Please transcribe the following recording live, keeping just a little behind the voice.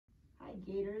Hi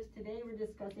Gators, today we're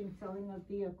discussing selling a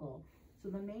vehicle. So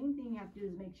the main thing you have to do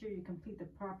is make sure you complete the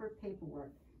proper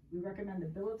paperwork. We recommend the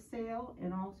bill of sale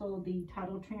and also the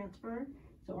title transfer.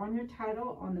 So on your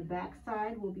title, on the back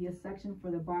side will be a section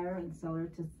for the buyer and seller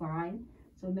to sign.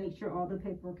 So make sure all the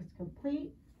paperwork is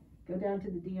complete. Go down to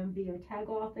the DMV or tag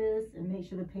office and make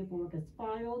sure the paperwork is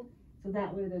filed. So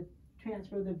that way the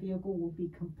transfer of the vehicle will be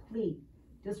complete.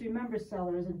 Just remember,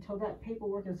 sellers, until that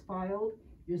paperwork is filed,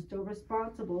 you're still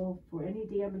responsible for any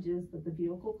damages that the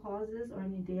vehicle causes or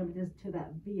any damages to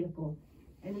that vehicle.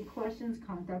 Any questions,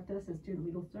 contact us at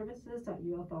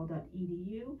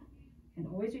studentlegalservices.ufl.edu. And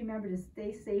always remember to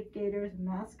stay safe, Gators,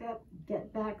 mask up,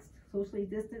 get back, socially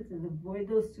distance, and avoid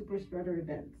those super spreader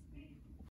events.